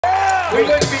We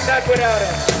wouldn't be nothing without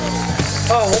him.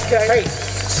 Oh, okay. Hey,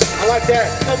 I like that.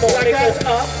 Come on, like it goes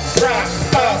up, rock,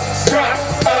 up, rock,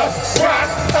 up, rock,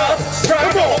 up,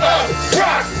 rock. Come on, up,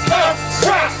 rock, up,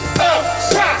 rock, up,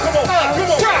 rock. Come on,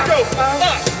 rock, go,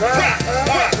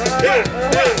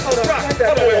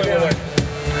 wait.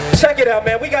 Check it out,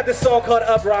 man. We got this song called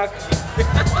UpRock.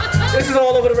 This is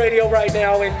all over the radio right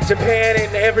now in Japan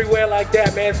and everywhere like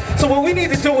that, man. So what we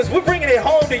need to do is we're bringing it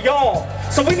home to y'all.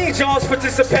 So we need y'all's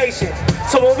participation.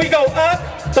 So when we go up,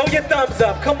 throw your thumbs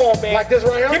up. Come on, man. Like this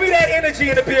right here? Give me that energy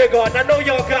in the beer garden. I know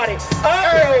y'all got it. Up.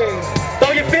 Hey.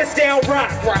 Throw your fist down,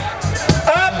 rock.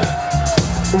 Up.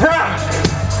 Rock.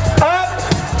 Up.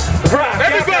 Rock.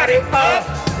 Everybody. Up.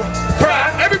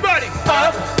 Rock. Everybody.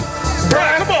 Up.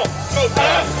 Rock. Come on.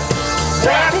 Up.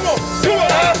 Rock. Come on. Do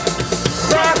it up.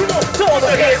 Rock. Throw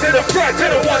the hands in the front to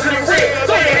the ones in the rear.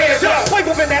 Throw your hands up. Wave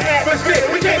them in the atmosphere.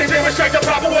 We came to demonstrate the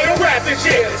proper way to rap this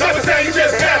shit. Type of sound you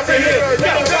just have to hear.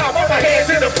 Now down, put my hands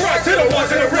in the front to the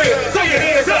ones in the rear. Throw your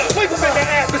hands up. Wave them in the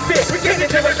atmosphere. We came to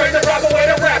demonstrate the proper way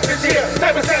to rap this shit.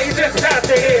 Type of sound you just have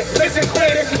to hear. Listen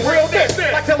clear, this is realness.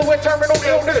 Like Delaware terminal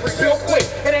illness, we feel quick.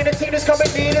 It ain't a team that's coming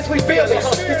near this, we feel it.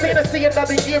 You seen us see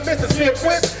another year, Mr. Spear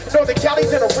Twist. Northern Cali's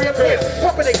in a real twist.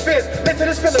 Pumping their fist. Listen,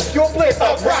 this feeling pure bliss.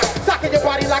 Up rock. Socking your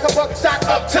body like a buckshot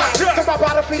up top. So my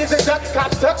bottom feet is in duck,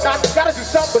 cops, tuck, knock. Gotta do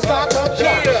something besides up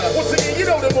jump. Once again, you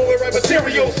know the more right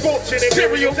material, scorching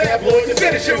imperial tabloid and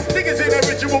finish you. Niggas in their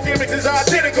ritual gimmicks is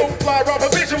identical. Fly rubber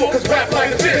visual, cause rap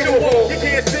like a visual. You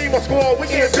can't see my squad,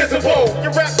 we invisible.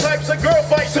 Your rap types a girl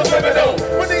fight subliminal.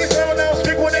 When these pronouns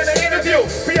speak within an interview,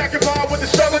 preoccupied with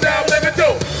the struggle now I'm living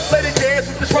through. Let it dance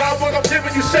with the trial book I'm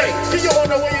giving you say. Get you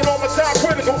on the way and on my time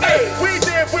critical. Hey, we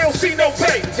damn well see no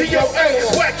pay. DOA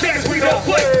is whack cats we don't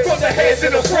play. From the heads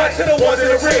in the front to the ones in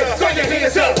the rear. Throw your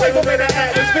hands up, wave them in the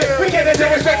atmosphere. We can't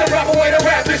demonstrate the proper way to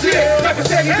rap this shit. Like I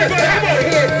said, you just have to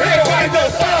hear. Everybody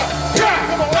goes up, rock,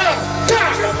 come on, up,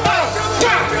 rock, up,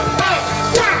 rock, up,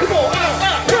 rock, come on,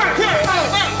 up, rock, rock, up,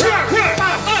 rock,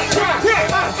 rock, up, rock, rock,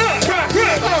 up, rock,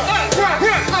 rock, up, rock,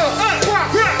 rock, up,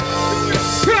 rock,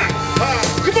 rock,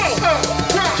 come on,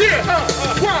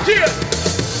 yeah.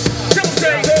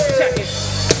 Check it.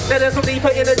 Now there's no need for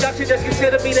introduction, just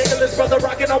consider me the illest brother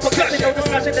rocking on percussion. No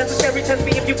discussion necessary, test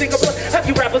me if you think I'm blood. Have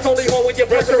you rappers only hold with your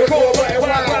breath to record?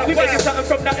 We making something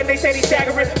from nothing, they say they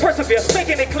staggering. Persevere,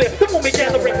 making it clear, the moment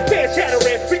gathering, fans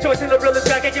shattering. Rejoicing the real is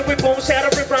back again with bone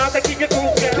shattering rhymes that keep your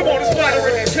groove gathering. Come on, it's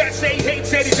flattering. Cats say hate,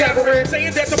 say he's jabbering.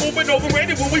 Saying that the movement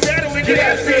overrated when we battling. Get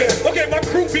out here. Okay, my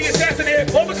crew be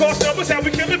assassinated. All the cost numbers, how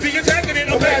we killing, be attacking it.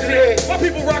 Imagine it. My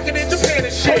people rocking in Japan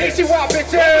and shit. Police you out,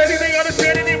 bitches. See, they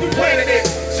understanding it, we planning it.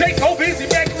 Take no busy,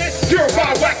 immaculate,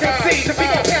 purified, whack MC. To be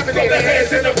contaminated. From the hands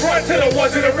in the front to the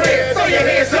ones in the rear. Throw your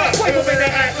hands up, wave them in the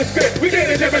atmosphere. We can't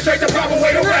demonstrate the proper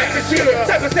way to rap this year.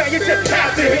 Type of sound you just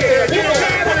have to hear. You know,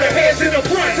 from the hands in the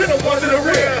front to the ones in the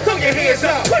rear. Throw your hands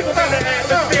up, wave them in the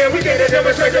atmosphere. We can't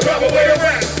demonstrate the proper way to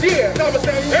rap this year. Everybody,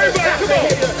 come on.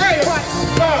 Everybody,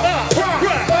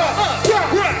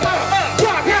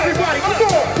 rock, everybody, come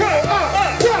on.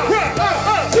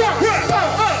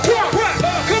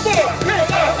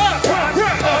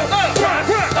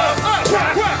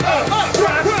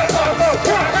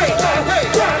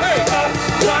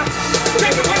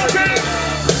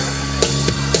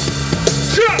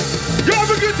 Y'all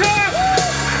have a good time?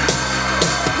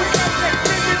 We got that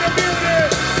thing in the building.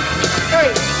 Hey.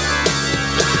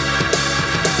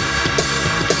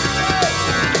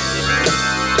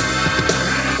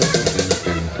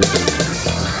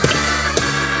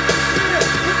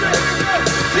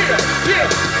 Yeah,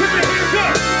 put your hands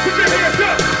up, put your hands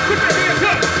up, put your hands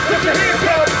up, put your hands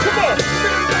up, come on.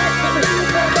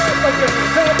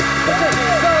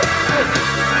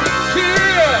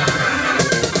 Yeah.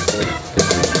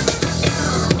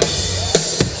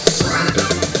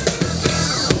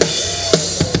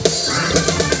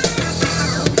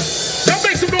 Y'all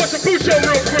make some noise for Bucho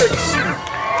real quick.